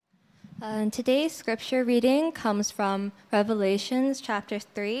Today's scripture reading comes from Revelations chapter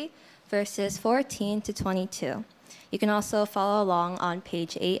 3, verses 14 to 22. You can also follow along on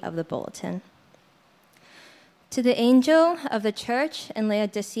page 8 of the bulletin. To the angel of the church in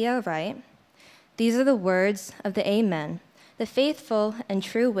Laodicea write, "These are the words of the Amen, the faithful and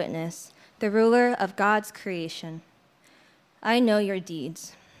true witness, the ruler of God's creation. I know your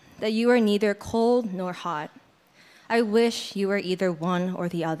deeds, that you are neither cold nor hot. I wish you were either one or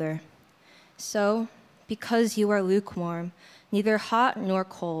the other. So, because you are lukewarm, neither hot nor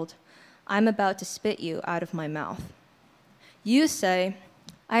cold, I'm about to spit you out of my mouth. You say,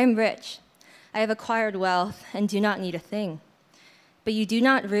 'I am rich. I have acquired wealth and do not need a thing.' But you do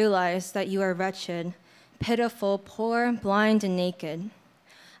not realize that you are wretched, pitiful, poor, blind, and naked.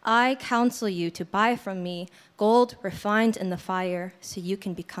 I counsel you to buy from me gold refined in the fire so you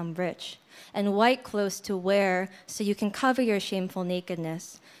can become rich, and white clothes to wear so you can cover your shameful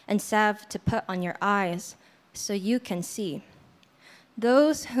nakedness, and salve to put on your eyes so you can see.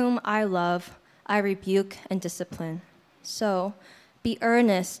 Those whom I love, I rebuke and discipline. So be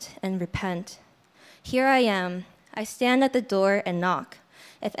earnest and repent. Here I am. I stand at the door and knock.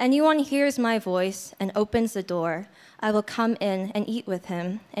 If anyone hears my voice and opens the door, I will come in and eat with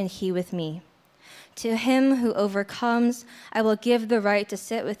him, and he with me. To him who overcomes, I will give the right to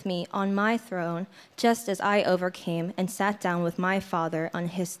sit with me on my throne, just as I overcame and sat down with my Father on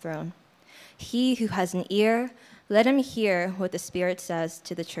his throne. He who has an ear, let him hear what the Spirit says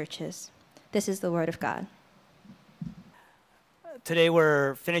to the churches." This is the word of God. Today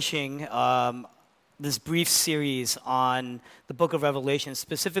we're finishing this brief series on the book of Revelation,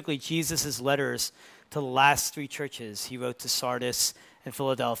 specifically Jesus' letters to the last three churches. He wrote to Sardis and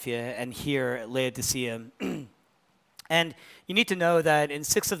Philadelphia, and here at Laodicea. And you need to know that in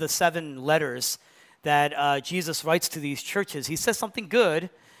 6 of the 7 letters that Jesus writes to these churches, he says something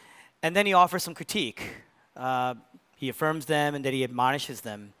good, and then he offers some critique. He affirms them, and then he admonishes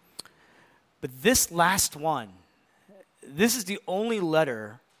them. But this last one, this is the only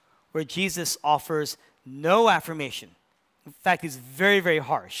letter where Jesus offers no affirmation. In fact, he's very, very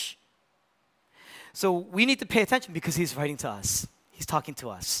harsh. So we need to pay attention because he's writing to us. He's talking to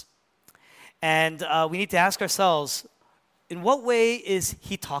us. And we need to ask ourselves, in what way is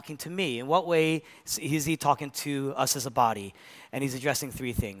he talking to me? In what way is he talking to us as a body? And he's addressing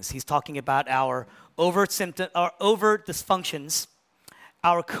 3 things. He's talking about our overt dysfunctions,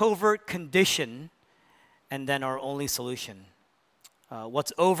 our covert condition, and then our only solution.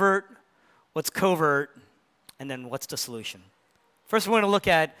 What's overt, what's covert, and then what's the solution? First, we're going to look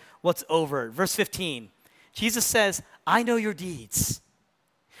at what's overt. Verse 15, Jesus says, "I know your deeds.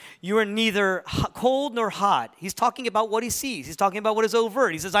 You are neither cold nor hot." He's talking about what he sees. He's talking about what is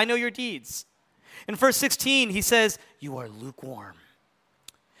overt. He says, "I know your deeds." In verse 16, he says, "You are lukewarm."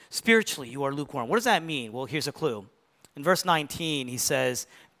 Spiritually, you are lukewarm. What does that mean? Well, here's a clue. In verse 19, he says,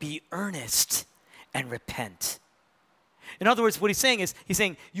 "Be earnest and repent." In other words, what he's saying is,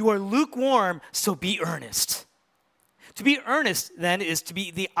 you are lukewarm, so be earnest. To be earnest, then, is to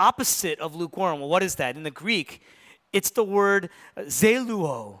be the opposite of lukewarm. Well, what is that? In the Greek, it's the word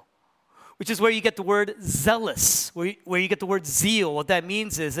zeluo, which is where you get the word zealous, where you get the word zeal. What that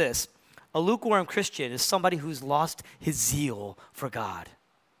means is this: a lukewarm Christian is somebody who's lost his zeal for God.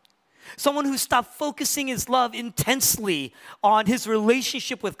 Someone who stopped focusing his love intensely on his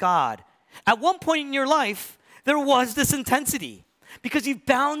relationship with God. At one point in your life, there was this intensity because you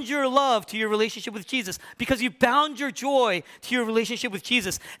bound your love to your relationship with Jesus, because you bound your joy to your relationship with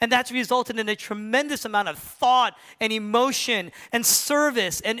Jesus, and that's resulted in a tremendous amount of thought and emotion and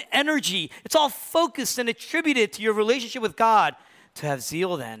service and energy. It's all focused and attributed to your relationship with God. To have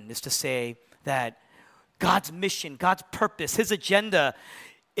zeal, then, is to say that God's mission, God's purpose, his agenda,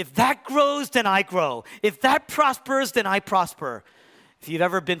 if that grows, then I grow. If that prospers, then I prosper. If you've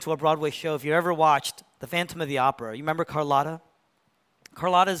ever been to a Broadway show, if you've ever watched The Phantom of the Opera, you remember Carlotta?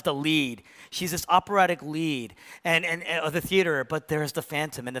 Carlotta is the lead. She's this operatic lead of the theater, but there's the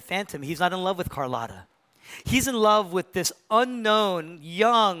Phantom. And the Phantom, he's not in love with Carlotta. He's in love with this unknown,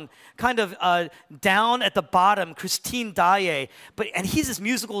 young, kind of down at the bottom, Christine Daae. And he's this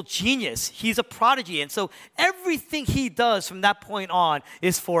musical genius. He's a prodigy. And so everything he does from that point on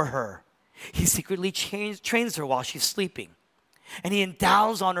is for her. He secretly trains her while she's sleeping. And he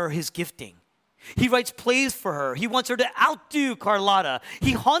endows on her his gifting. He writes plays for her. He wants her to outdo Carlotta.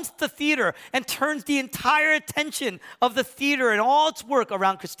 He haunts the theater and turns the entire attention of the theater and all its work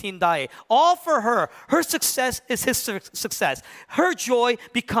around Christine Daae. All for her. Her success is his success. Her joy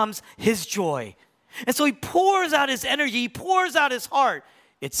becomes his joy. And so he pours out his energy. He pours out his heart.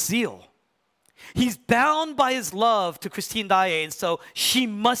 It's zeal. He's bound by his love to Christine Daae, and so she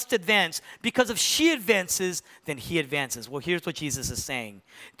must advance, because if she advances, then he advances. Well, here's what Jesus is saying.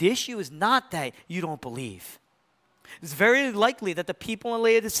 The issue is not that you don't believe. It's very likely that the people in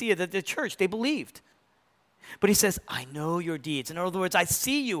Laodicea, that the church, they believed. But he says, I know your deeds. In other words, I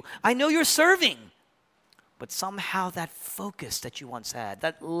see you. I know you're serving. But somehow that focus that you once had,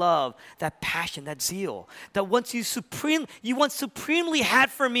 that love, that passion, that zeal, that once you once supremely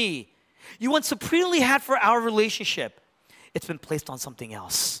had for me, you once supremely had for our relationship, it's been placed on something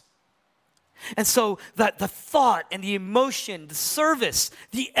else. And so the thought and the emotion, the service,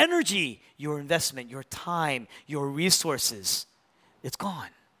 the energy, your investment, your time, your resources, it's gone.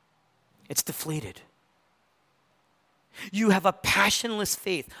 It's deflated. You have a passionless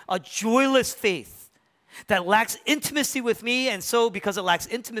faith, a joyless faith that lacks intimacy with me. And so because it lacks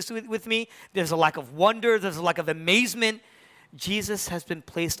intimacy with me, there's a lack of wonder, there's a lack of amazement. Jesus has been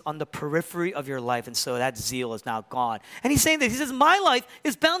placed on the periphery of your life, and so that zeal is now gone. And he's saying this. He says, my life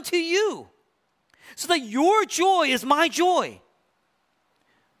is bound to you, so that your joy is my joy.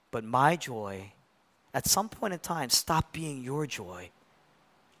 But my joy, at some point in time, stopped being your joy.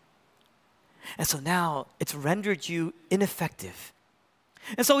 And so now it's rendered you ineffective.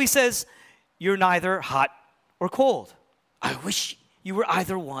 And so he says, you're neither hot or cold. I wish you were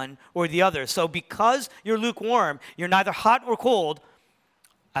either one or the other. So because you're lukewarm, you're neither hot or cold,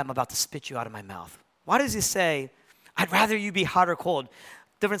 I'm about to spit you out of my mouth. Why does he say, I'd rather you be hot or cold?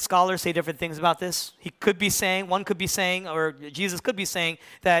 Different scholars say different things about this. One could be saying, or Jesus could be saying,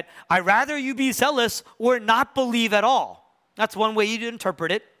 that I'd rather you be zealous or not believe at all. That's one way you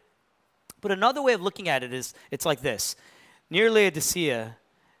interpret it. But another way of looking at it is, it's like this. Near Laodicea,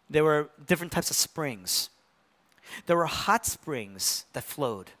 there were different types of springs. There were hot springs that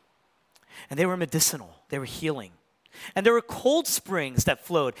flowed, and they were medicinal. They were healing. And there were cold springs that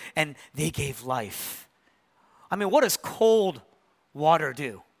flowed, and they gave life. I mean, what does cold water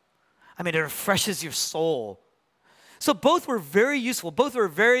do? I mean, it refreshes your soul. So both were very useful. Both were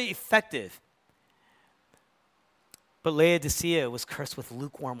very effective. But Laodicea was cursed with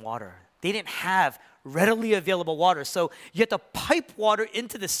lukewarm water. They didn't have readily available water. So you had to pipe water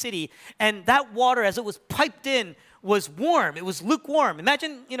into the city, and that water, as it was piped in, was warm. It was lukewarm.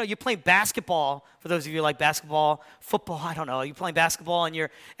 Imagine, you're playing basketball. For those of you who like basketball, football, I don't know. You're playing basketball, and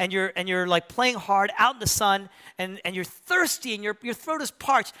you're like playing hard out in the sun, and you're thirsty, and your throat is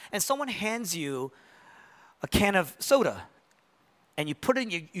parched, and someone hands you a can of soda, and you put it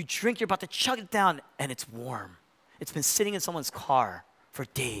in, you drink, you're about to chug it down, and it's warm. It's been sitting in someone's car for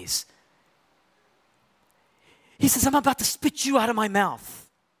days. He says, I'm about to spit you out of my mouth.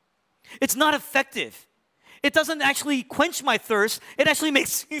 It's not effective. It doesn't actually quench my thirst. It actually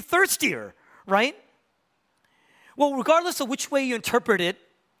makes you thirstier, right? Well, regardless of which way you interpret it,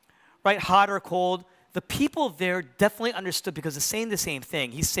 right, hot or cold, the people there definitely understood, because they're saying the same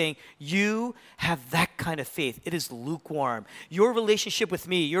thing. He's saying, you have that kind of faith. It is lukewarm. Your relationship with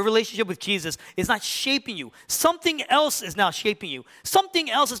me, your relationship with Jesus is not shaping you. Something else is now shaping you. Something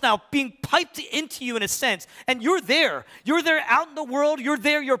else is now being piped into you in a sense. And you're there. You're there out in the world. You're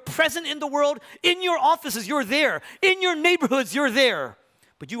there. You're present in the world. In your offices, you're there. In your neighborhoods, you're there.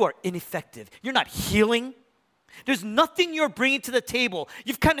 But you are ineffective. You're not healing. There's nothing you're bringing to the table.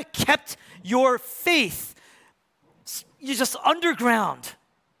 You've kind of kept your faith. You're just underground.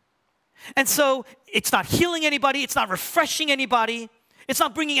 And so it's not healing anybody. It's not refreshing anybody. It's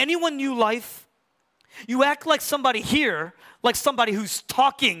not bringing anyone new life. You act like somebody here, like somebody who's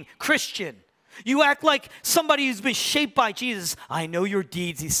talking Christian. You act like somebody who's been shaped by Jesus. I know your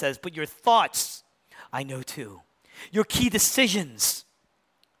deeds, he says, but your thoughts, I know too. Your key decisions,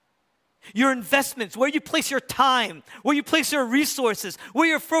 your investments, where you place your time, where you place your resources, where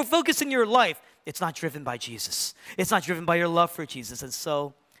you're focusing your life, it's not driven by Jesus. It's not driven by your love for Jesus, and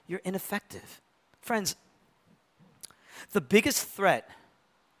so you're ineffective. Friends, the biggest threat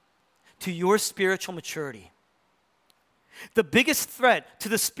to your spiritual maturity, the biggest threat to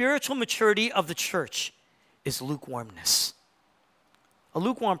the spiritual maturity of the church is lukewarmness. A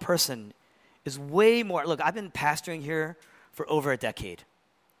lukewarm person is way more, look, I've been pastoring here for over a decade.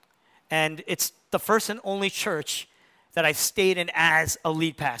 And it's the first and only church that I've stayed in as a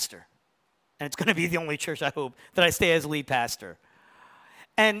lead pastor. And it's going to be the only church, I hope, that I stay as a lead pastor.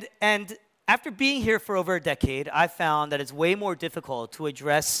 And after being here for over a decade, I found that it's way more difficult to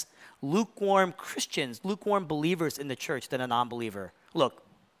address lukewarm Christians, lukewarm believers in the church than a non-believer. Look,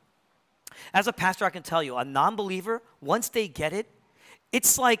 as a pastor, I can tell you, a non-believer, once they get it,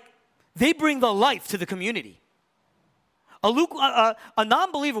 it's like they bring the life to the community. A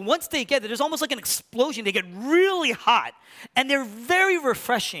non-believer, once they get there, there's almost like an explosion. They get really hot, and they're very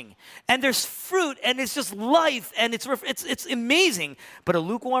refreshing. And there's fruit, and it's just life, and it's amazing. But a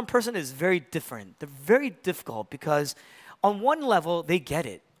lukewarm person is very different. They're very difficult because on one level, they get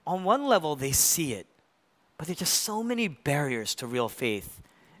it. On one level, they see it. But there's just so many barriers to real faith,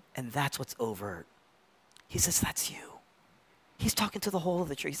 and that's what's overt. He says, that's you. He's talking to the whole of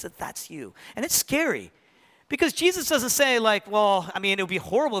the church. He said, that's you. And it's scary. Because Jesus doesn't say like, well, I mean, it would be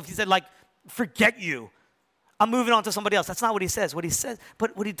horrible if he said like, forget you. I'm moving on to somebody else. That's not what he says.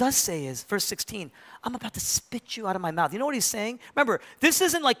 But what he does say is, verse 16, I'm about to spit you out of my mouth. You know what he's saying? Remember, this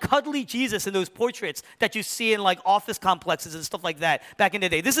isn't like cuddly Jesus in those portraits that you see in like office complexes and stuff like that back in the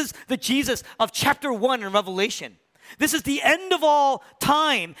day. This is the Jesus of chapter 1 in Revelation. This is the end of all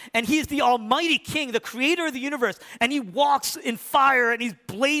time, and he is the almighty king, the creator of the universe, and he walks in fire, and he's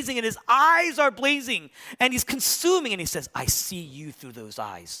blazing, and his eyes are blazing, and he's consuming, and he says, I see you through those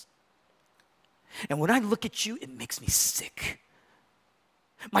eyes. And when I look at you, it makes me sick.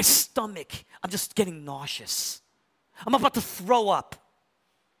 My stomach, I'm just getting nauseous. I'm about to throw up.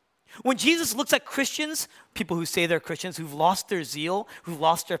 When Jesus looks at Christians, people who say they're Christians, who've lost their zeal, who've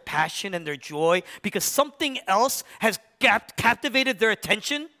lost their passion and their joy because something else has captivated their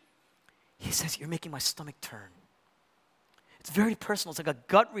attention, he says, you're making my stomach turn. It's very personal. It's like a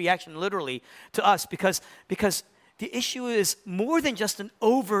gut reaction, literally, to us because the issue is more than just an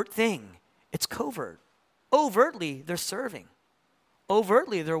overt thing. It's covert. Overtly, they're serving.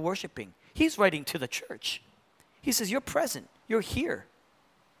 Overtly, they're worshiping. He's writing to the church. He says, you're present. You're here.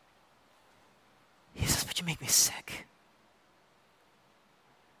 He says, but you make me sick.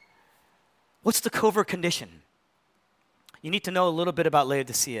 What's the covert condition? You need to know a little bit about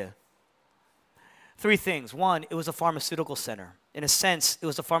Laodicea. 3 things. 1, it was a pharmaceutical center. In a sense, it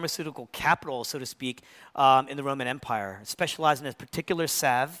was a pharmaceutical capital, so to speak, in the Roman Empire. It specialized in a particular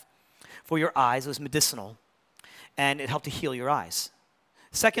salve for your eyes. It was medicinal, and it helped to heal your eyes.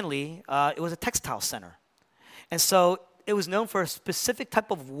 Secondly, it was a textile center. And so it was known for a specific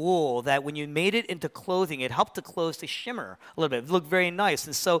type of wool that when you made it into clothing, it helped the clothes to shimmer a little bit. It looked very nice.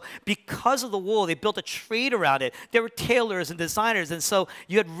 And so because of the wool, they built a trade around it. There were tailors and designers. And so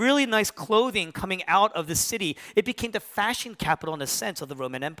you had really nice clothing coming out of the city. It became the fashion capital in a sense of the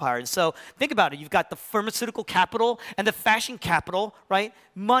Roman Empire. And so think about it. You've got the pharmaceutical capital and the fashion capital, right?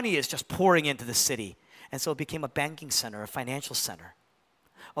 Money is just pouring into the city. And so it became a banking center, a financial center.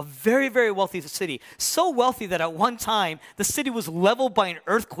 A very, very wealthy city. So wealthy that at one time, the city was leveled by an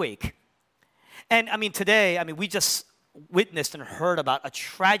earthquake. And I mean, today, we just witnessed and heard about a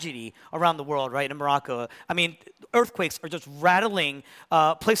tragedy around the world, right, in Morocco. I mean, earthquakes are just rattling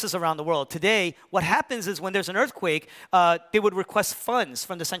places around the world. Today, what happens is when there's an earthquake, they would request funds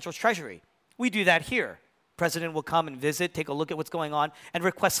from the central treasury. We do that here. President will come and visit, take a look at what's going on, and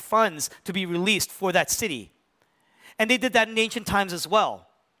request funds to be released for that city. And they did that in ancient times as well.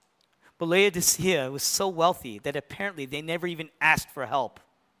 But Laodicea was so wealthy that apparently they never even asked for help.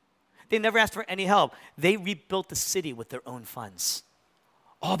 They never asked for any help. They rebuilt the city with their own funds,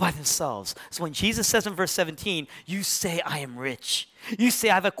 all by themselves. So when Jesus says in verse 17, you say, I am rich. You say,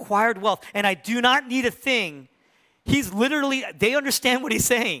 I've acquired wealth, and I do not need a thing. He's literally, they understand what he's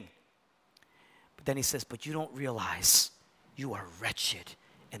saying. But then he says, but you don't realize you are wretched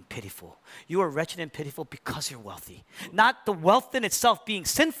and pitiful. You are wretched and pitiful because you're wealthy. Not the wealth in itself being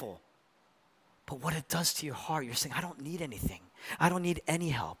sinful, but what it does to your heart. You're saying, I don't need anything. I don't need any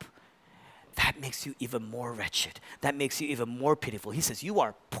help. That makes you even more wretched. That makes you even more pitiful. He says, you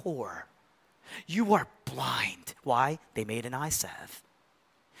are poor. You are blind. Why? They made an eye salve.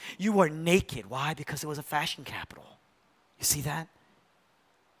 You are naked. Why? Because it was a fashion capital. You see that?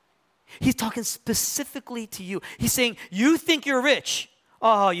 He's talking specifically to you. He's saying, you think you're rich.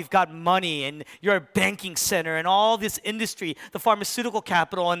 Oh, you've got money and you're a banking center and all this industry, the pharmaceutical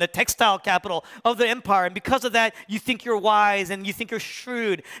capital and the textile capital of the empire. And because of that, you think you're wise and you think you're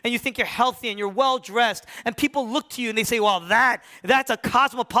shrewd and you think you're healthy and you're well-dressed. And people look to you and they say, well, that's a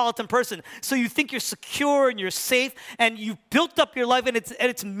cosmopolitan person. So you think you're secure and you're safe and you've built up your life and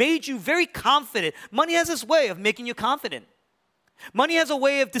it's made you very confident. Money has this way of making you confident. Money has a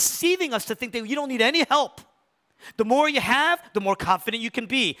way of deceiving us to think that you don't need any help. The more you have, the more confident you can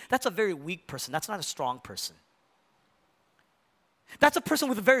be. That's a very weak person. That's not a strong person. That's a person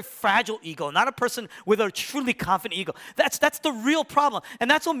with a very fragile ego, not a person with a truly confident ego. That's the real problem. And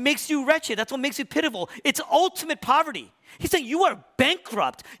that's what makes you wretched. That's what makes you pitiful. It's ultimate poverty. He's saying you are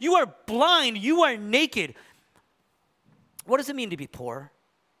bankrupt. You are blind. You are naked. What does it mean to be poor?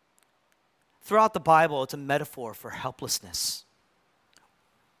 Throughout the Bible, it's a metaphor for helplessness.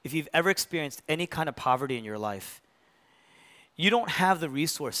 If you've ever experienced any kind of poverty in your life, You don't have the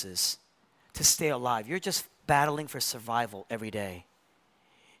resources to stay alive. You're just battling for survival every day.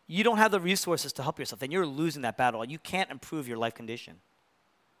 You don't have the resources to help yourself, and you're losing that battle. You can't improve your life condition.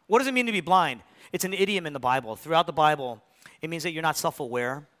 What does it mean to be blind? It's an idiom in the Bible. Throughout the Bible, it means that you're not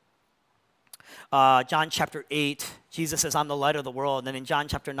self-aware. John chapter 8, Jesus says, I'm the light of the world. And then in John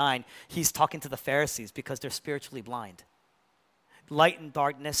chapter 9, he's talking to the Pharisees because they're spiritually blind. Light and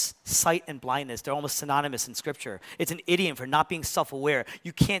darkness, sight and blindness, they're almost synonymous in Scripture. It's an idiom for not being self-aware.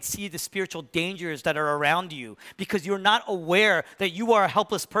 You can't see the spiritual dangers that are around you because you're not aware that you are a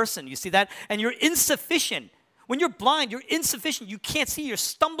helpless person. You see that? And you're insufficient. When you're blind, you're insufficient. You can't see. You're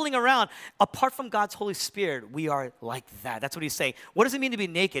stumbling around. Apart from God's Holy Spirit, we are like that. That's what he's saying. What does it mean to be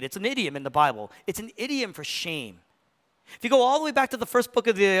naked? It's an idiom in the Bible. It's an idiom for shame. If you go all the way back to the first book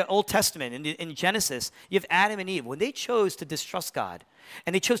of the Old Testament, in Genesis, you have Adam and Eve. When they chose to distrust God,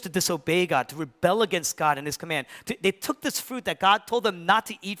 and they chose to disobey God, to rebel against God and his command, they took this fruit that God told them not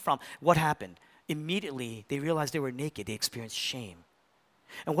to eat from. What happened? Immediately, they realized they were naked. They experienced shame.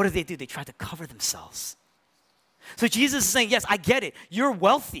 And what did? They tried to cover themselves. So Jesus is saying, yes, I get it. You're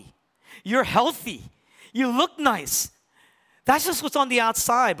wealthy. You're healthy. You look nice. That's just what's on the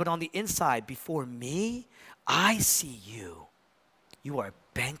outside, but on the inside, before me, I see you. You are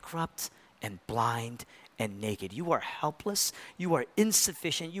bankrupt and blind and naked. You are helpless. You are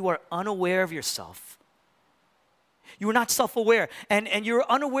insufficient. You are unaware of yourself. You are not self-aware. And you're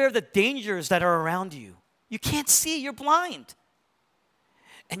unaware of the dangers that are around you. You can't see. You're blind.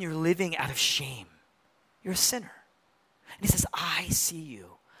 And you're living out of shame. You're a sinner. And he says, I see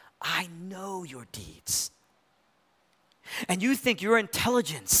you. I know your deeds. And you think your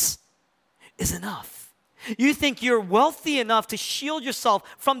intelligence is enough. You think you're wealthy enough to shield yourself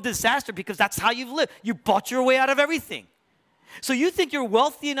from disaster because that's how you've lived. You bought your way out of everything. So you think you're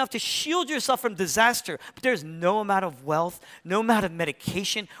wealthy enough to shield yourself from disaster, but there's no amount of wealth, no amount of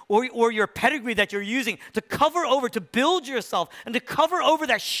medication, or your pedigree that you're using to cover over, to build yourself, and to cover over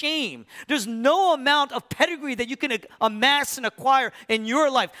that shame. There's no amount of pedigree that you can amass and acquire in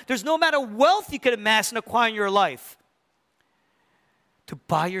your life. There's no amount of wealth you can amass and acquire in your life to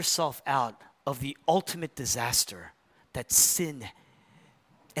buy yourself out of the ultimate disaster that sin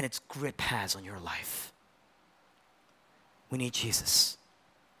and its grip has on your life. We need Jesus.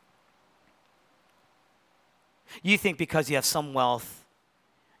 You think because you have some wealth,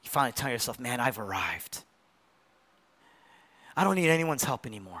 you finally tell yourself, man, I've arrived. I don't need anyone's help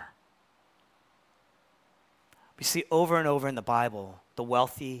anymore. We see over and over in the Bible, the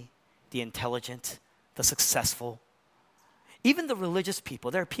wealthy, the intelligent, the successful, even the religious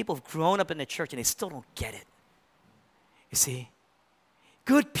people. There are people who've grown up in the church and they still don't get it. You see?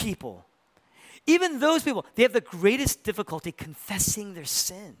 Good people. Even those people, they have the greatest difficulty confessing their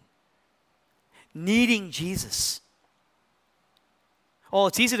sin, needing Jesus. Oh,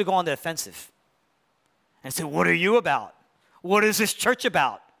 it's easy to go on the offensive and say, what are you about? What is this church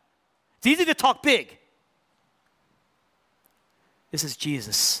about? It's easy to talk big. This is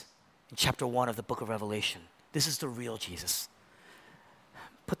Jesus in chapter 1 of the book of Revelation. This is the real Jesus.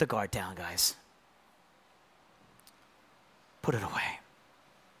 Put the guard down, guys. Put it away.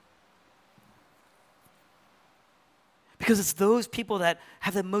 Because it's those people that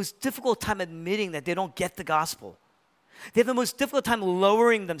have the most difficult time admitting that they don't get the gospel. They have the most difficult time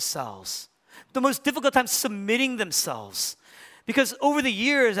lowering themselves, the most difficult time submitting themselves. Because over the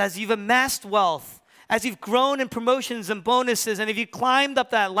years, as you've amassed wealth, as you've grown in promotions and bonuses, and if you climbed up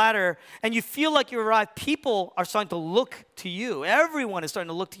that ladder and you feel like you arrived, people are starting to look to you. Everyone is starting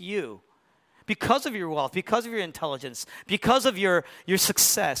to look to you because of your wealth, because of your intelligence, because of your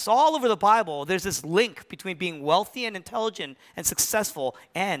success. All over the Bible, there's this link between being wealthy and intelligent and successful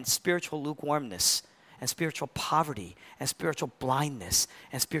and spiritual lukewarmness and spiritual poverty and spiritual blindness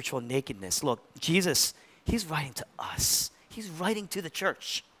and spiritual nakedness. Look, Jesus, he's writing to us. He's writing to the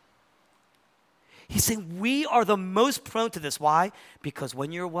church. He's saying we are the most prone to this. Why? Because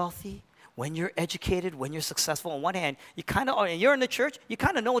when you're wealthy, when you're educated, when you're successful, on one hand, you kind of, and you're in the church, you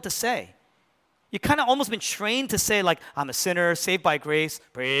kind of know what to say. You kind of almost been trained to say, like, I'm a sinner, saved by grace,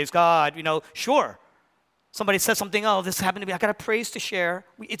 praise God, sure. Somebody says something, oh, this happened to me, I got a praise to share.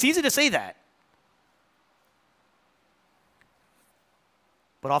 It's easy to say that.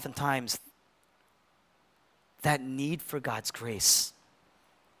 But oftentimes, that need for God's grace,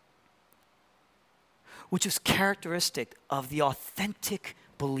 which is characteristic of the authentic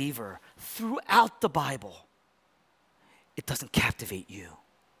believer throughout the Bible, it doesn't captivate you.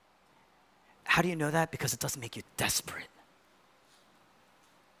 How do you know that? Because it doesn't make you desperate. It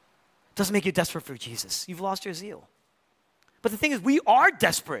doesn't make you desperate for Jesus. You've lost your zeal. But the thing is, we are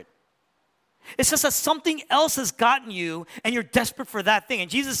desperate. It's just that something else has gotten you and you're desperate for that thing. And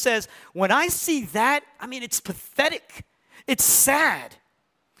Jesus says, when I see that, I mean, it's pathetic. It's sad.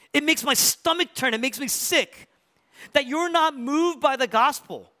 It makes my stomach turn. It makes me sick that you're not moved by the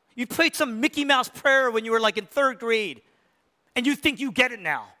gospel. You prayed some Mickey Mouse prayer when you were like in 3rd grade and you think you get it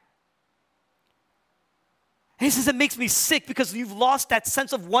now. And he says, it makes me sick because you've lost that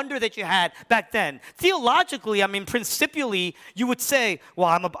sense of wonder that you had back then. Theologically, I mean, principially, you would say,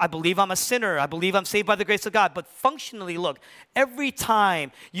 well, I believe I'm a sinner. I believe I'm saved by the grace of God. But functionally, look, every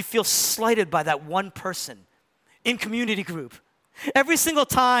time you feel slighted by that one person in community group, every single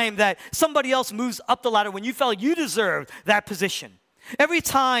time that somebody else moves up the ladder when you felt you deserved that position, every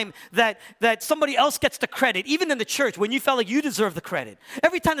time that somebody else gets the credit, even in the church, when you felt like you deserve the credit,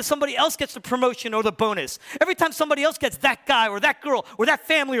 every time that somebody else gets the promotion or the bonus, every time somebody else gets that guy or that girl or that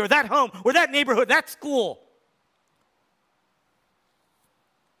family or that home or that neighborhood, that school,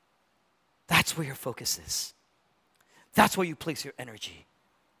 that's where your focus is. That's where you place your energy.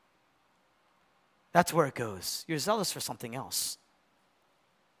 That's where it goes. You're zealous for something else.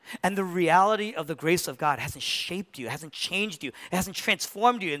 And the reality of the grace of God hasn't shaped you, hasn't changed you, it hasn't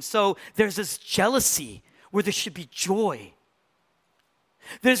transformed you. And so there's this jealousy where there should be joy.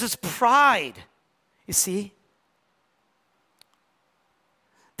 There's this pride, you see?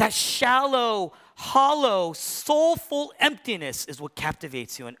 That shallow, hollow, soulful emptiness is what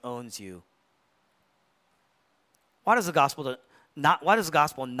captivates you and owns you. Why does the gospel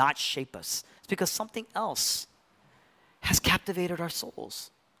not shape us? It's because something else has captivated our souls.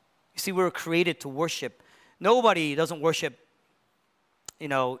 You see, we were created to worship. Nobody doesn't worship,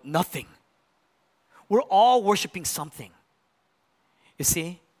 nothing. We're all worshiping something. You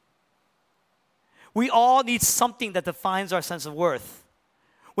see? We all need something that defines our sense of worth.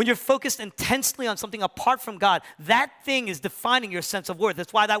 When you're focused intensely on something apart from God, that thing is defining your sense of worth.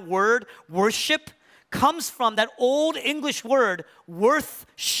 That's why that word, worship, comes from that old English word,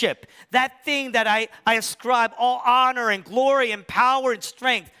 worthship. That thing that I ascribe all honor and glory and power and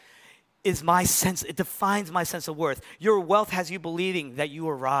strength is my sense, it defines my sense of worth. Your wealth has you believing that you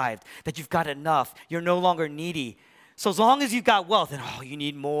arrived, that you've got enough, you're no longer needy. So as long as you've got wealth and you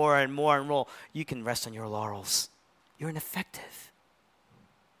need more and more and more, you can rest on your laurels. You're ineffective.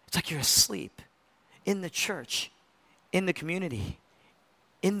 It's like you're asleep in the church, in the community,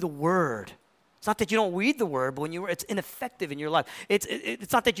 in the Word. It's not that you don't read the Word, but it's ineffective in your life.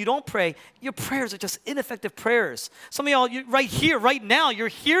 It's not that you don't pray. Your prayers are just ineffective prayers. Some of y'all, right here, right now, you're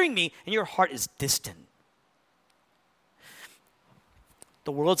hearing me, and your heart is distant.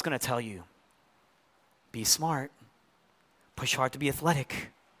 The world's going to tell you, be smart, push hard to be athletic.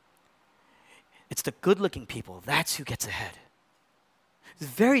 It's the good-looking people. That's who gets ahead. It's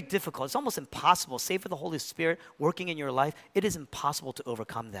very difficult. It's almost impossible. Save for the Holy Spirit working in your life, it is impossible to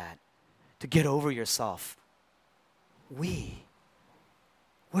overcome that. To get over yourself. We're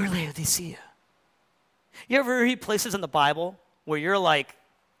Laodicea. You ever read places in the Bible where you're like,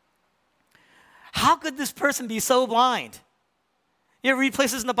 how could this person be so blind? You ever read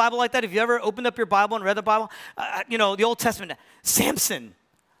places in the Bible like that? Have you ever opened up your Bible and read the Bible? The Old Testament, Samson.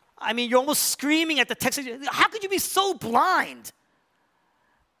 I mean, you're almost screaming at the text. How could you be so blind?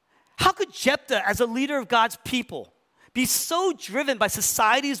 How could Jephthah, as a leader of God's people, be so driven by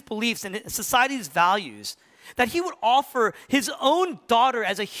society's beliefs and society's values that he would offer his own daughter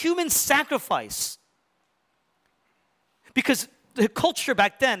as a human sacrifice? Because the culture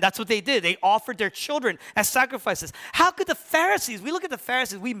back then, that's what they did. They offered their children as sacrifices. How could the Pharisees, we look at the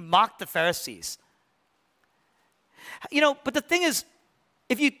Pharisees, we mock the Pharisees. But the thing is,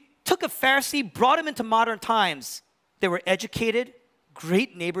 if you took a Pharisee, brought him into modern times, they were educated,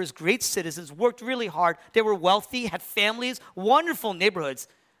 great neighbors, great citizens, worked really hard. They were wealthy, had families, wonderful neighborhoods.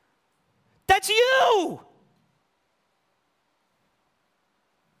 That's you!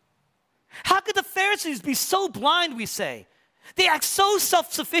 How could the Pharisees be so blind, we say? They act so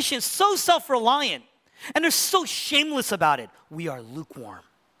self-sufficient, so self-reliant, and they're so shameless about it. We are lukewarm.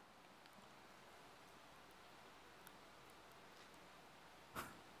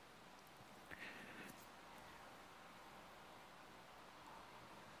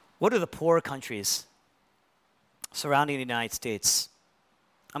 What are the poor countries surrounding the United States?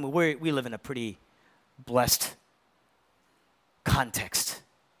 I mean, we live in a pretty blessed context.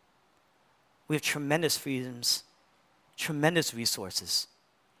 We have tremendous freedoms, tremendous resources.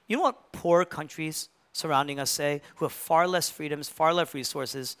 You know what poor countries surrounding us say, who have far less freedoms, far less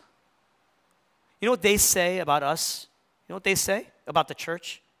resources? You know what they say about us? You know what they say about the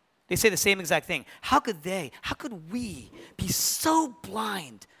church? They say the same exact thing. How could we be so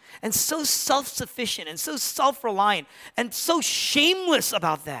blind and so self-sufficient and so self-reliant and so shameless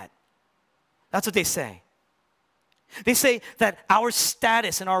about that? That's what they say. They say that our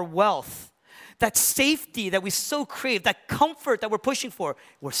status and our wealth, that safety that we so crave, that comfort that we're pushing for,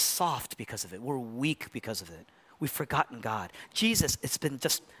 we're soft because of it. We're weak because of it. We've forgotten God. Jesus, it's been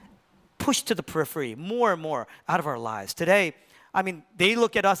just pushed to the periphery more and more out of our lives. Today, they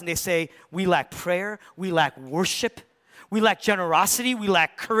look at us and they say, we lack prayer, we lack worship, we lack generosity, we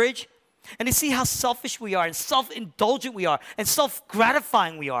lack courage. And they see how selfish we are and self-indulgent we are and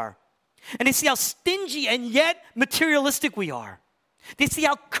self-gratifying we are. And they see how stingy and yet materialistic we are. They see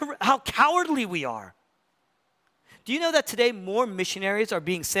how cowardly we are. Do you know that today more missionaries are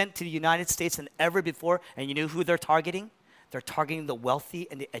being sent to the United States than ever before? And you know who they're targeting? They're targeting the wealthy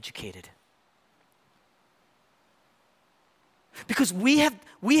and the educated. Because we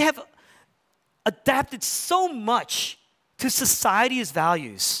have adapted so much to society's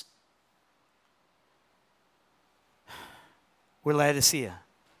values. We're Laodicea.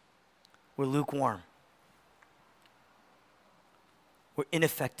 We're lukewarm. We're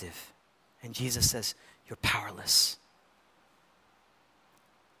ineffective. And Jesus says, you're powerless.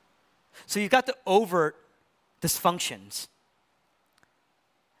 So you've got the overt dysfunctions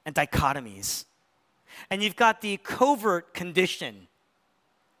and dichotomies. And you've got the covert condition.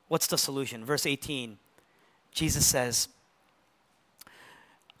 What's the solution? Verse 18, Jesus says,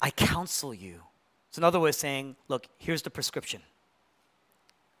 I counsel you. It's another way of saying, look, here's the prescription.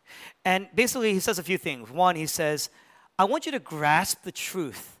 And basically, he says a few things. One, he says, I want you to grasp the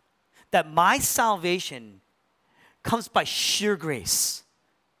truth that my salvation comes by sheer grace.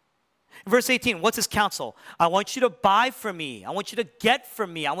 Verse 18, what's his counsel? I want you to buy from me. I want you to get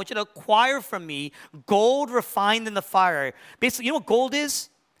from me. I want you to acquire from me gold refined in the fire. Basically, you know what gold is?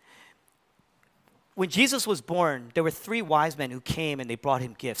 When Jesus was born, there were 3 wise men who came and they brought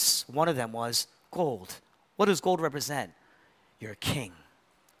him gifts. One of them was gold. What does gold represent? You're a king.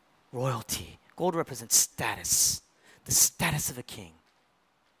 Royalty. Gold represents status. The status of a king.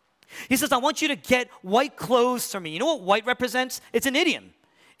 He says, I want you to get white clothes from me. You know what white represents? It's an idiom.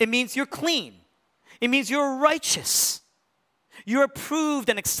 It means you're clean. It means you're righteous. You're approved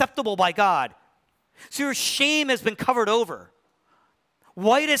and acceptable by God. So your shame has been covered over.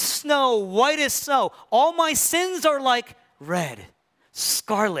 White as snow, white as snow. All my sins are like red,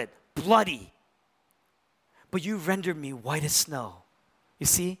 scarlet, bloody. But you rendered me white as snow. You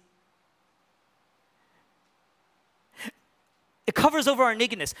see? It covers over our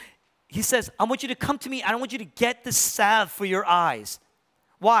nakedness. He says, I want you to come to me. I don't want you to get the salve for your eyes.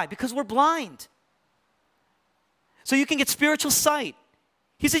 Why? Because we're blind. So you can get spiritual sight.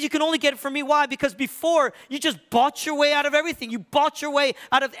 He said you can only get it from me. Why? Because before, you just bought your way out of everything. You bought your way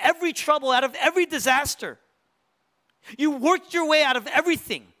out of every trouble, out of every disaster. You worked your way out of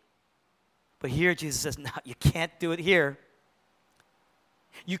everything. But here, Jesus says, no, you can't do it here.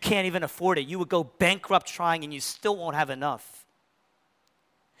 You can't even afford it. You would go bankrupt trying and you still won't have enough.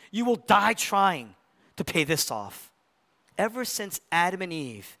 You will die trying to pay this off. Ever since Adam and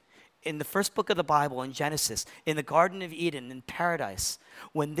Eve, in the first book of the Bible, in Genesis, in the Garden of Eden, in paradise,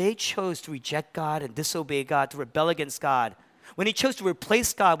 when they chose to reject God and disobey God, to rebel against God, when they chose to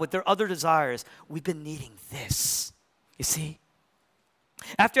replace God with their other desires, we've been needing this. You see?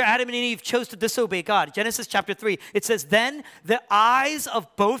 After Adam and Eve chose to disobey God, Genesis chapter 3, it says, then the eyes of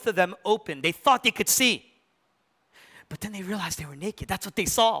both of them opened. They thought they could see. But then they realized they were naked. That's what they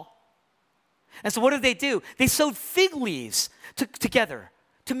saw. And so what did they do? They sewed fig leaves together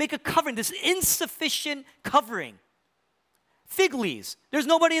to make a covering, this insufficient covering. Fig leaves. There's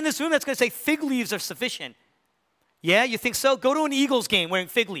nobody in this room that's going to say fig leaves are sufficient. Yeah, you think so? Go to an Eagles game wearing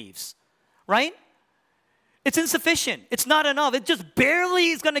fig leaves, right? It's insufficient. It's not enough. It just barely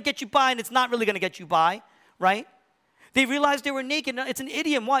is going to get you by, and it's not really going to get you by, right? They realized they were naked. It's an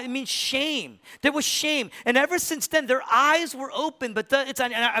idiom. Why? It means shame. There was shame. And ever since then, their eyes were open. But it's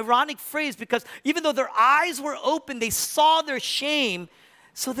an ironic phrase because even though their eyes were open, they saw their shame,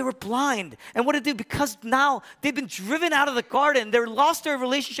 so they were blind. And what did they do? Because now they've been driven out of the garden. They've lost their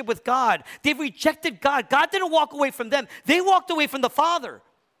relationship with God. They've rejected God. God didn't walk away from them. They walked away from the Father.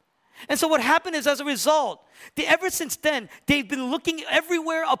 And so what happened is, as a result, ever since then, they've been looking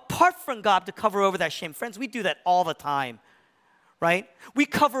everywhere apart from God to cover over that shame. Friends, we do that all the time, right? We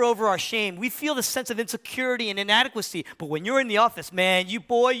cover over our shame. We feel the sense of insecurity and inadequacy. But when you're in the office, man, you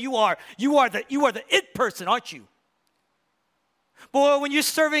are the it person, aren't you? Boy, when you're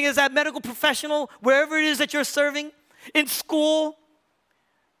serving as that medical professional, wherever it is that you're serving, in school,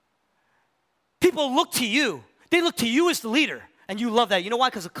 people look to you. They look to you as the leader. And you love that. You know why?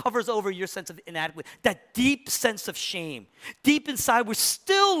 Because it covers over your sense of inadequacy, that deep sense of shame. Deep inside, we're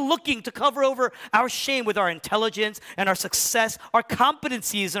still looking to cover over our shame with our intelligence and our success, our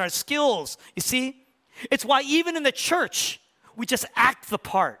competencies and our skills. You see? It's why even in the church, we just act the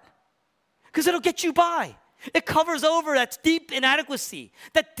part. Because it'll get you by. It covers over that deep inadequacy,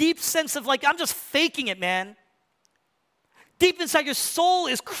 that deep sense of like, I'm just faking it, man. Deep inside, your soul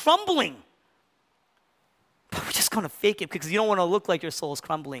is crumbling. But we're just going to fake it because you don't want to look like your soul is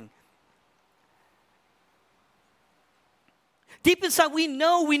crumbling. Deep inside, we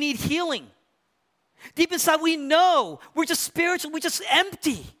know we need healing. Deep inside, we know we're just spiritual. We're just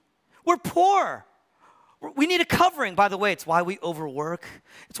empty. We're poor. We need a covering. By the way, it's why we overwork.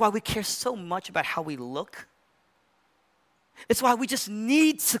 It's why we care so much about how we look. It's why we just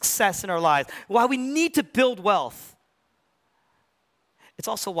need success in our lives. Why we need to build wealth. It's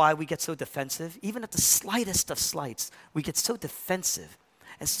also why we get so defensive. Even at the slightest of slights, we get so defensive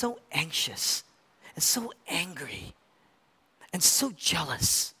and so anxious and so angry and so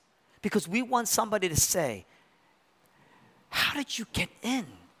jealous because we want somebody to say, how did you get in?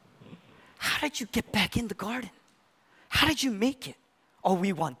 How did you get back in the garden? How did you make it? Oh,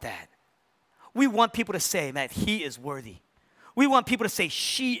 we want that. We want people to say, man, he is worthy. We want people to say,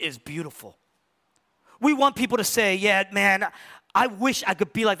 she is beautiful. We want people to say, yeah, man, I wish I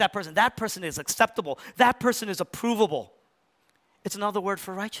could be like that person. That person is acceptable. That person is approvable. It's another word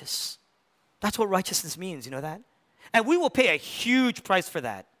for righteous. That's what righteousness means, you know that? And we will pay a huge price for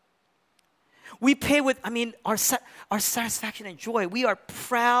that. We pay with, our satisfaction and joy. We are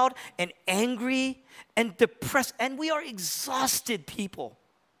proud and angry and depressed, and we are exhausted people.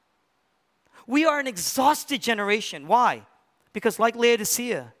 We are an exhausted generation. Why? Because like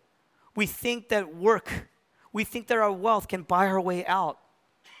Laodicea, we think that our wealth can buy our way out.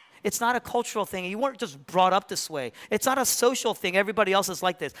 It's not a cultural thing. You weren't just brought up this way. It's not a social thing. Everybody else is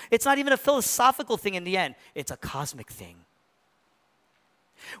like this. It's not even a philosophical thing in the end. It's a cosmic thing.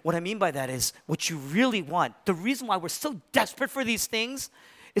 What I mean by that is what you really want. The reason why we're so desperate for these things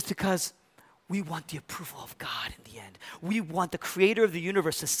is because we want the approval of God in the end. We want the creator of the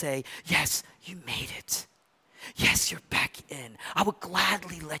universe to say, yes, you made it. Yes, you're back in. I would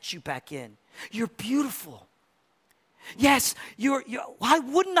gladly let you back in. You're beautiful. Yes, why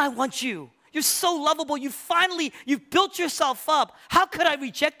wouldn't I want you? You're so lovable. You've built yourself up. How could I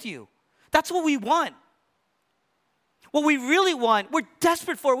reject you? That's what we want. What we really want, we're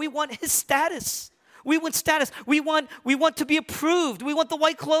desperate for, we want his status. We want status. We want to be approved. We want the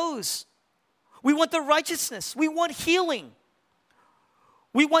white clothes. We want the righteousness. We want healing.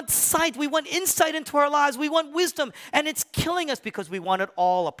 We want sight. We want insight into our lives. We want wisdom. And it's killing us because we want it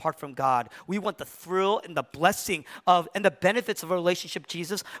all apart from God. We want the thrill and the blessing and the benefits of a relationship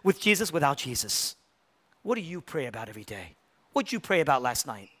with Jesus without Jesus. What do you pray about every day? What did you pray about last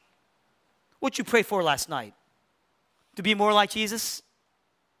night? What did you pray for last night? To be more like Jesus?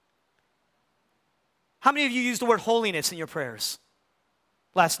 How many of you used the word holiness in your prayers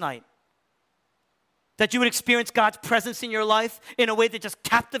last night? That you would experience God's presence in your life in a way that just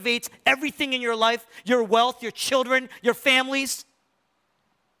captivates everything in your life, your wealth, your children, your families.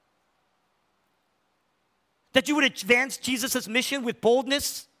 That you would advance Jesus' mission with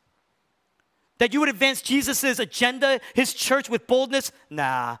boldness. That you would advance Jesus' agenda, his church with boldness.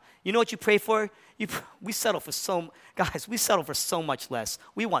 Nah, you know what you pray for? We settle for so much less.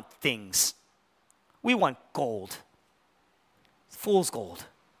 We want things. We want gold. Fool's gold.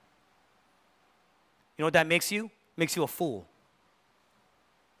 You know what that makes you? Makes you a fool.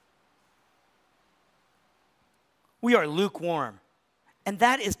 We are lukewarm. And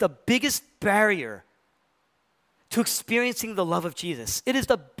that is the biggest barrier to experiencing the love of Jesus. It is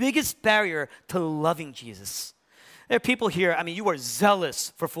the biggest barrier to loving Jesus. There are people here, you are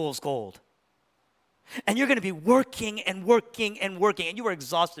zealous for fool's gold. And you're going to be working and working and working, and you are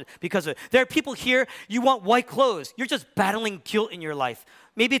exhausted because of it. There are people here, you want white clothes. You're just battling guilt in your life.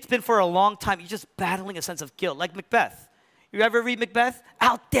 Maybe it's been for a long time. You're just battling a sense of guilt, like Macbeth. You ever read Macbeth?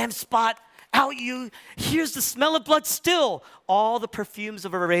 Out, damn spot. Out you. Here's the smell of blood still. All the perfumes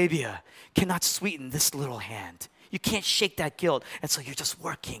of Arabia cannot sweeten this little hand. You can't shake that guilt. And so you're just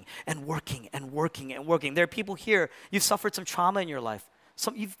working and working and working and working. There are people here, you've suffered some trauma in your life.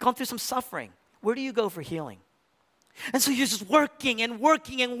 You've gone through some suffering. Where do you go for healing? And so you're just working and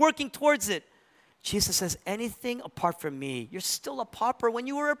working and working towards it. Jesus says, anything apart from me, you're still a pauper when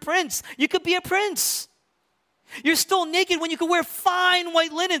you were a prince. You could be a prince. You're still naked when you could wear fine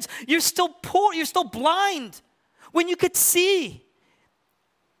white linens. You're still poor. You're still blind when you could see.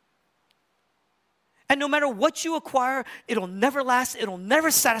 And no matter what you acquire, it'll never last. It'll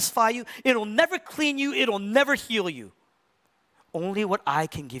never satisfy you. It'll never clean you. It'll never heal you. only what I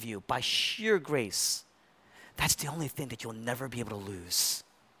can give you by sheer grace. That's the only thing that you'll never be able to lose.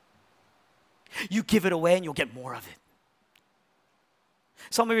 You give it away and you'll get more of it.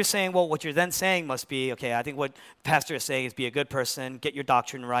 Some of you are saying, well, what you're then saying must be, okay, I think what pastor is saying is be a good person, get your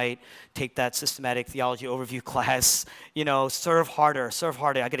doctrine right, take that systematic theology overview class, serve harder,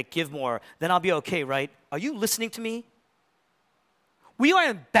 I got to give more, then I'll be okay, right? Are you listening to me? We are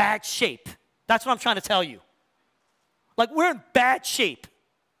in bad shape. That's what I'm trying to tell you. Like, we're in bad shape.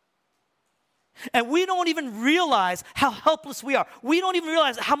 And we don't even realize how helpless we are. We don't even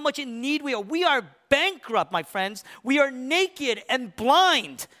realize how much in need we are. We are bankrupt, my friends. We are naked and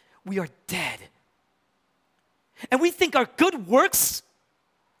blind. We are dead. And we think our good works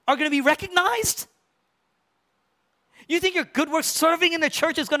are going to be recognized? You think your good works serving in the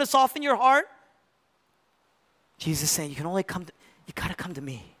church is going to soften your heart? Jesus is saying, you got to come to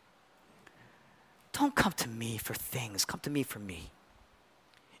me. Don't come to me for things. Come to me for me.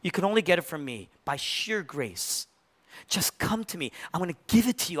 You can only get it from me by sheer grace. Just come to me. I'm going to give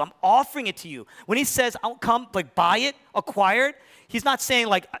it to you. I'm offering it to you. When he says, I'll come, like buy it, acquire it, he's not saying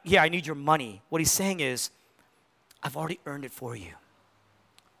like, yeah, I need your money. What he's saying is, I've already earned it for you.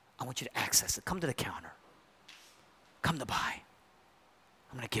 I want you to access it. Come to the counter. Come to buy.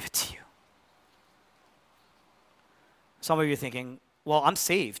 I'm going to give it to you. Some of you are thinking, well, I'm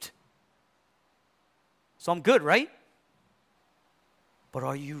saved. So I'm good, right? But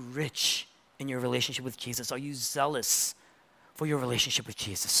are you rich in your relationship with Jesus? Are you zealous for your relationship with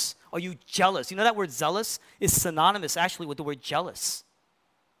Jesus? Are you jealous? You know that word zealous is synonymous actually with the word jealous.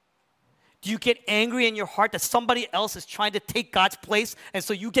 Do you get angry in your heart that somebody else is trying to take God's place, and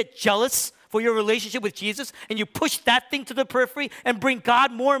so you get jealous for your relationship with Jesus, and you push that thing to the periphery and bring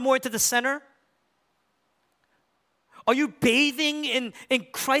God more and more into the center? Are you bathing in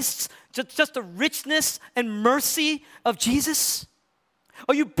Christ's, just the richness and mercy of Jesus?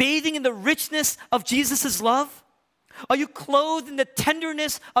 Are you bathing in the richness of Jesus' love? Are you clothed in the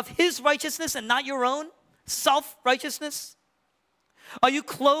tenderness of his righteousness and not your own self-righteousness? Are you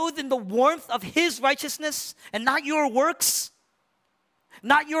clothed in the warmth of his righteousness and not your works?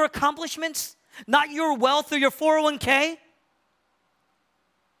 Not your accomplishments? Not your wealth or your 401k?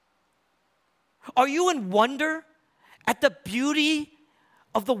 Are you in wonder at the beauty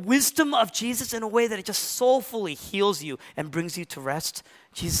of the wisdom of Jesus in a way that it just soulfully heals you and brings you to rest?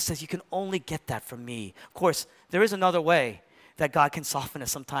 Jesus says, you can only get that from me. Of course, there is another way that God can soften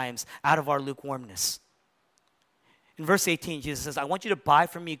us sometimes out of our lukewarmness. In verse 18, Jesus says, I want you to buy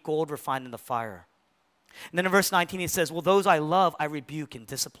from me gold refined in the fire. And then in verse 19, he says, well, those I love, I rebuke and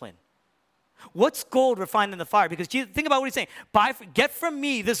discipline. What's gold refined in the fire? Because Jesus, think about what he's saying. Get from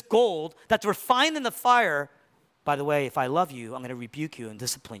me this gold that's refined in the fire. By the way, if I love you, I'm going to rebuke you and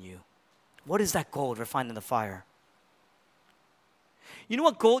discipline you. What is that gold refined in the fire? You know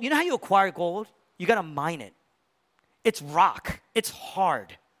what gold, you know how you acquire gold? You got to mine it. It's rock. It's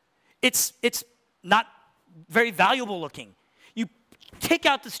hard. It's not very valuable looking. You take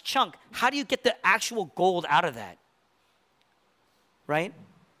out this chunk. How do you get the actual gold out of that? Right?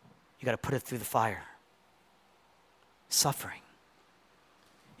 You got to put it through the fire. Suffering.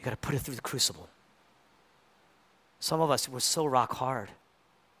 You got to put it through the crucible. Some of us, we're so rock hard.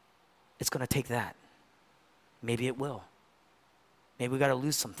 It's going to take that. Maybe it will. Maybe we got to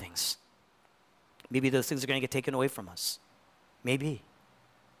lose some things. Maybe those things are going to get taken away from us. Maybe.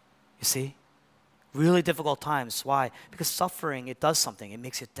 You see? Really difficult times. Why? Because suffering, it does something. It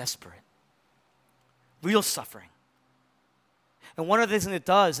makes you desperate. Real suffering. And one of the things it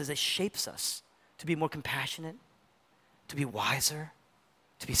does is it shapes us to be more compassionate, to be wiser,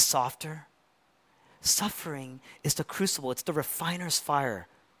 to be softer. Suffering is the crucible. It's the refiner's fire.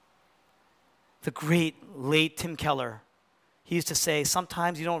 The great late Tim Keller, he used to say,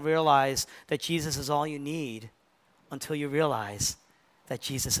 sometimes you don't realize that Jesus is all you need until you realize that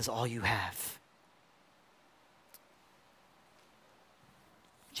Jesus is all you have.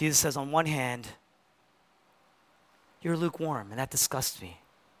 Jesus says, on one hand, you're lukewarm, and that disgusts me.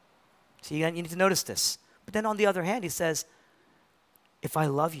 So you need to notice this. But then on the other hand, he says, if I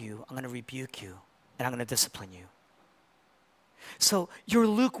love you, I'm going to rebuke you. And I'm going to discipline you. So you're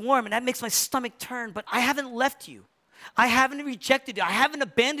lukewarm, and that makes my stomach turn, but I haven't left you. I haven't rejected you. I haven't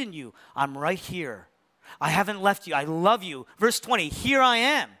abandoned you. I'm right here. I haven't left you. I love you. Verse 20, here I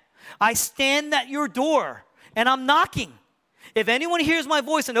am. I stand at your door, and I'm knocking. If anyone hears my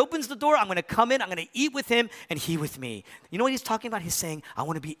voice and opens the door, I'm going to come in, I'm going to eat with him, and he with me. You know what he's talking about? He's saying, I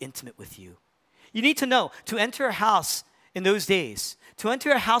want to be intimate with you. You need to know, to enter a house in those days, to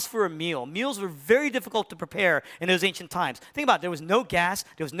enter a house for a meal, meals were very difficult to prepare in those ancient times. Think about it. There was no gas.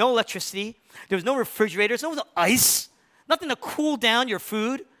 There was no electricity. There was no refrigerators. There was no ice. nothing to cool down your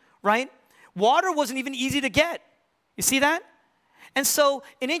food, right? Water wasn't even easy to get. You see that? And so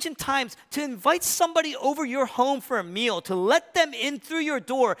in ancient times, to invite somebody over your home for a meal, to let them in through your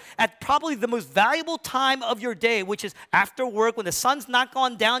door at probably the most valuable time of your day, which is after work when the sun's not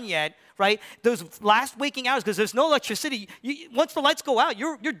gone down yet, right? Those last waking hours, because there's no electricity. Once the lights go out,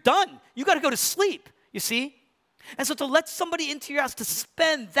 you're done. You got to go to sleep, you see? And so to let somebody into your house, to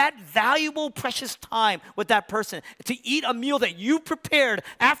spend that valuable, precious time with that person, to eat a meal that you prepared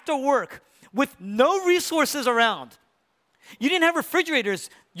after work with no resources around. You didn't have refrigerators.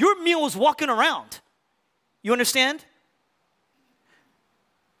 Your meal was walking around. You understand?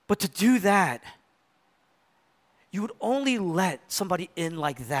 But to do that, you would only let somebody in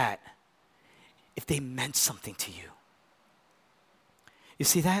like that if they meant something to you. You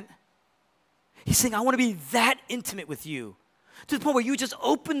see that? He's saying, I want to be that intimate with you to the point where you just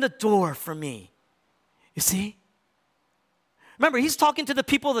open the door for me. You see? Remember, he's talking to the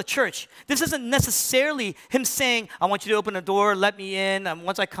people of the church. This isn't necessarily him saying, I want you to open the door, let me in, and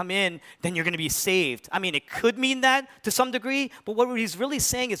once I come in, then you're going to be saved. I mean, it could mean that to some degree, but what he's really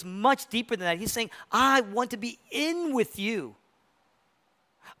saying is much deeper than that. He's saying, I want to be in with you.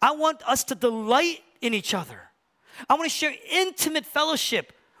 I want us to delight in each other. I want to share intimate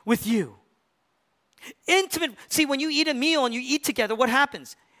fellowship with you. Intimate. See, when you eat a meal and you eat together, what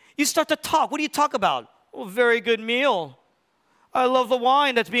happens? You start to talk. What do you talk about? Oh, very good meal. I love the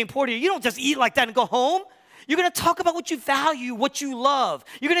wine that's being poured here. You don't just eat like that and go home. You're going to talk about what you value, what you love.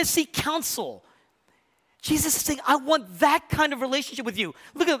 You're going to seek counsel. Jesus is saying, I want that kind of relationship with you.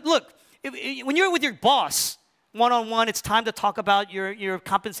 Look, when you're with your boss, one-on-one, it's time to talk about your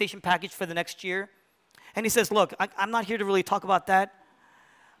compensation package for the next year. And he says, look, I'm not here to really talk about that.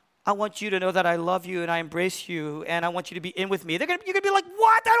 I want you to know that I love you and I embrace you and I want you to be in with me. You're going to be like,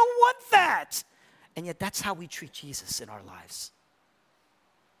 what? I don't want that. And yet that's how we treat Jesus in our lives.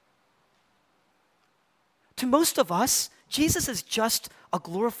 To most of us, Jesus is just a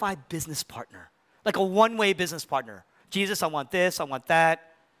glorified business partner, like a one-way business partner. Jesus, I want this, I want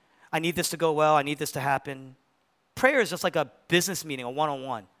that. I need this to go well, I need this to happen. Prayer is just like a business meeting, a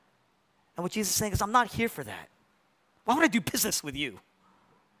one-on-one. And what Jesus is saying is, I'm not here for that. Why would I do business with you?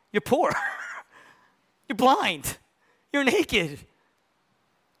 You're poor. You're blind. You're naked.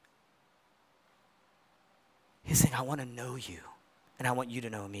 He's saying, I want to know you, and I want you to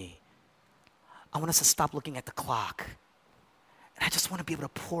know me. I want us to stop looking at the clock. And I just want to be able to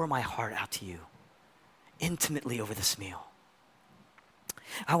pour my heart out to you intimately over this meal.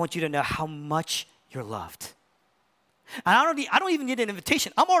 I want you to know how much you're loved. And I don't even need an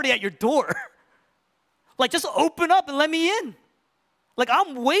invitation. I'm already at your door. Like, just open up and let me in. Like,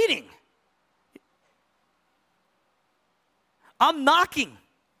 I'm waiting. I'm knocking.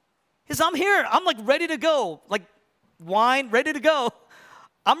 Because I'm here. I'm like ready to go. Like wine, ready to go.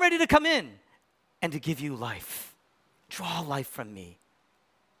 I'm ready to come in and to give you life. Draw life from me.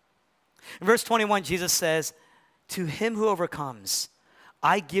 In verse 21, Jesus says, to him who overcomes,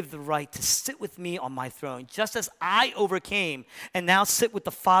 I give the right to sit with me on my throne, just as I overcame and now sit with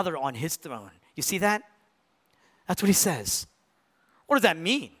the Father on his throne. You see that? That's what he says. What does that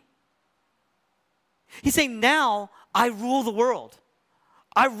mean? He's saying, now I rule the world.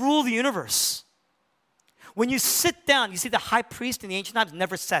 I rule the universe. When you sit down, you see the high priest in the ancient times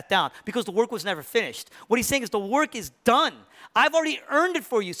never sat down because the work was never finished. What he's saying is the work is done. I've already earned it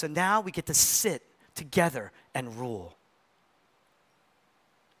for you, so now we get to sit together and rule.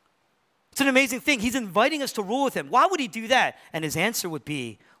 It's an amazing thing. He's inviting us to rule with him. Why would he do that? And his answer would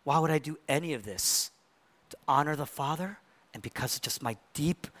be, why would I do any of this? To honor the Father and because of just my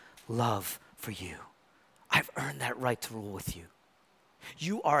deep love for you. I've earned that right to rule with you.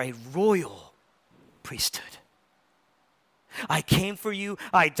 You are a royal priesthood. I came for you,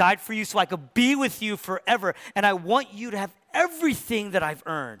 I died for you so I could be with you forever. And I want you to have everything that I've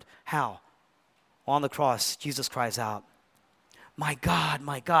earned. How? On the cross, Jesus cries out, my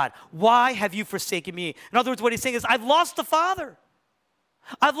God, why have you forsaken me? In other words, what he's saying is, I've lost the Father.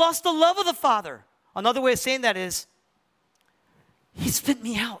 I've lost the love of the Father. Another way of saying that is, he spit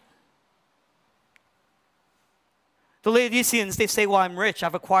me out. The Laodiceans, they say, well, I'm rich,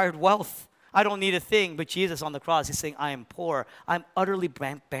 I've acquired wealth. I don't need a thing. But Jesus on the cross, he's saying, I am poor. I'm utterly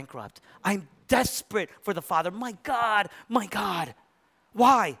bankrupt. I'm desperate for the Father. My God.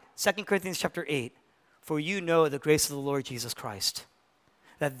 Why? 2 Corinthians chapter 8. For you know the grace of the Lord Jesus Christ,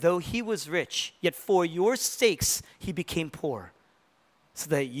 that though he was rich, yet for your sakes he became poor, so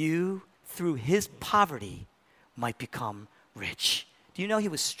that you, through his poverty, might become rich. Do you know he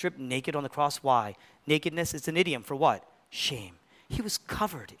was stripped naked on the cross? Why? Nakedness is an idiom for what? Shame. He was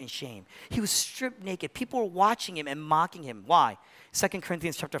covered in shame. He was stripped naked. People were watching him and mocking him. Why? 2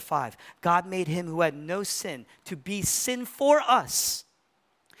 Corinthians chapter 5. God made him who had no sin to be sin for us,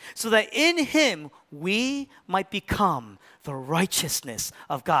 so that in him we might become the righteousness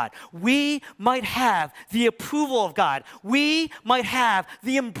of God. We might have the approval of God. We might have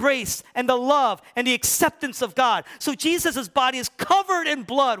the embrace and the love and the acceptance of God. So Jesus' body is covered in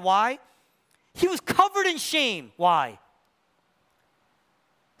blood. Why? He was covered in shame. Why?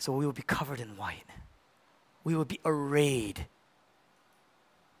 So we would be covered in white. We would be arrayed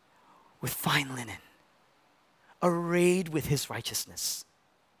with fine linen, arrayed with his righteousness.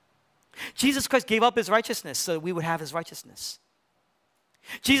 Jesus Christ gave up his righteousness so that we would have his righteousness.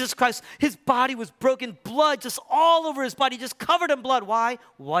 Jesus Christ, his body was broken, blood just all over his body, just covered in blood. Why?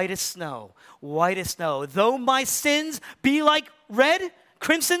 White as snow, white as snow. Though my sins be like red,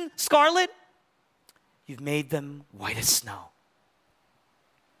 crimson, scarlet, you've made them white as snow.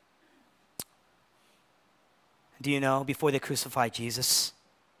 Do you know, before they crucified Jesus,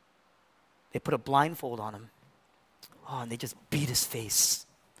 they put a blindfold on him. Oh, and they just beat his face.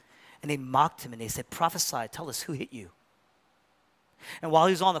 And they mocked him and they said, prophesy, tell us who hit you. And while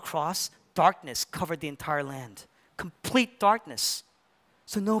he was on the cross, darkness covered the entire land. Complete darkness.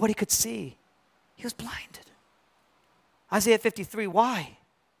 So nobody could see. He was blinded. Isaiah 53, why?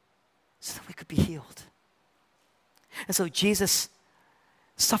 So that we could be healed. And so Jesus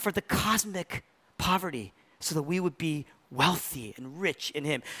suffered the cosmic poverty so that we would be wealthy and rich in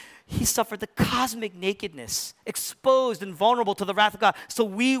him. He suffered the cosmic nakedness, exposed and vulnerable to the wrath of God, so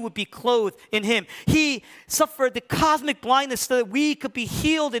we would be clothed in him. He suffered the cosmic blindness so that we could be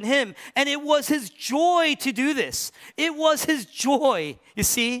healed in him. And it was his joy to do this. It was his joy, you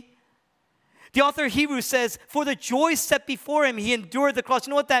see. The author of Hebrews says, for the joy set before him, he endured the cross.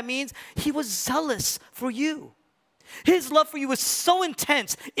 You know what that means? He was zealous for you. His love for you was so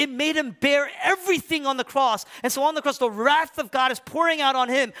intense, it made him bear everything on the cross. And so on the cross, the wrath of God is pouring out on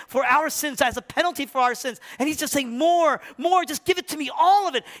him for our sins as a penalty for our sins. And he's just saying, more, just give it to me, all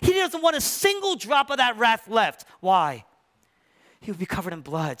of it. He doesn't want a single drop of that wrath left. Why? He would be covered in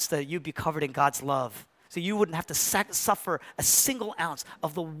blood so that you'd be covered in God's love. So you wouldn't have to suffer a single ounce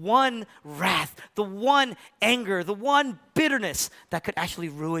of the one wrath, the one anger, the one bitterness that could actually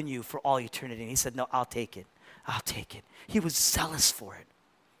ruin you for all eternity. And he said, no, I'll take it. I'll take it. He was zealous for it.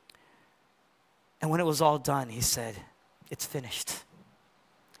 And when it was all done, he said, it's finished.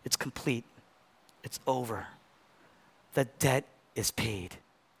 It's complete. It's over. The debt is paid.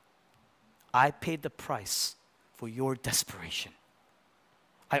 I paid the price for your desperation.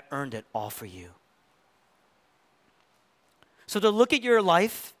 I earned it all for you. So to look at your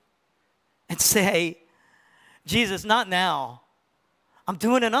life and say, Jesus, not now. I'm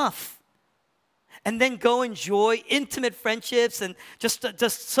doing enough. And then go enjoy intimate friendships and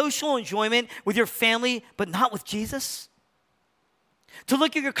just social enjoyment with your family, but not with Jesus? To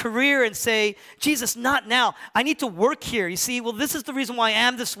look at your career and say, Jesus, not now. I need to work here. You see, well, this is the reason why I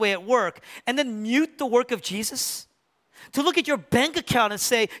am this way at work. And then mute the work of Jesus? To look at your bank account and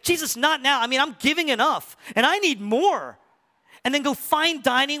say, Jesus, not now. I mean, I'm giving enough, and I need more. And then go fine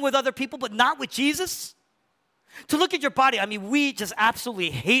dining with other people, but not with Jesus? To look at your body, I mean, we just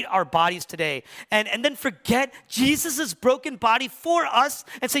absolutely hate our bodies today. And then forget Jesus' broken body for us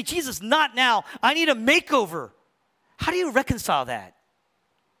and say, Jesus, not now. I need a makeover. How do you reconcile that?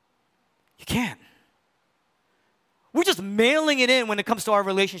 You can't. We're just mailing it in when it comes to our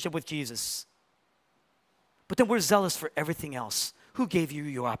relationship with Jesus. But then we're zealous for everything else. Who gave you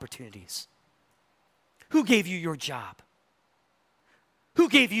your opportunities? Who gave you your job? Who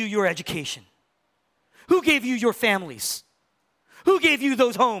gave you your education? Who gave you your families? Who gave you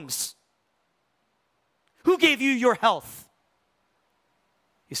those homes? Who gave you your health?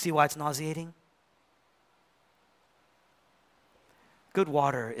 You see why it's nauseating? Good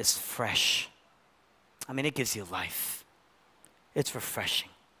water is fresh. I mean, it gives you life. It's refreshing.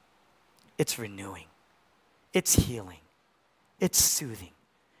 It's renewing. It's healing. It's soothing.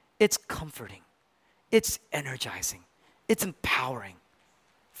 It's comforting. It's energizing. It's empowering.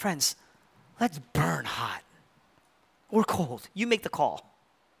 Friends, let's burn hot or cold. You make the call.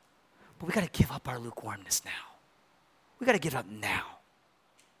 But we got to give up our lukewarmness now. We got to give up now.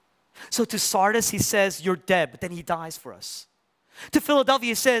 So to Sardis, he says, you're dead, but then he dies for us. To Philadelphia,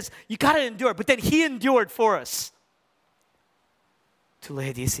 he says, you got to endure, but then he endured for us. To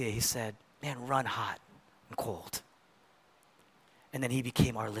Laodicea, he said, man, run hot and cold. And then he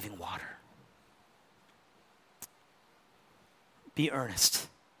became our living water. Be earnest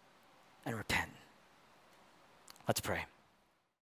and repent. Let's pray.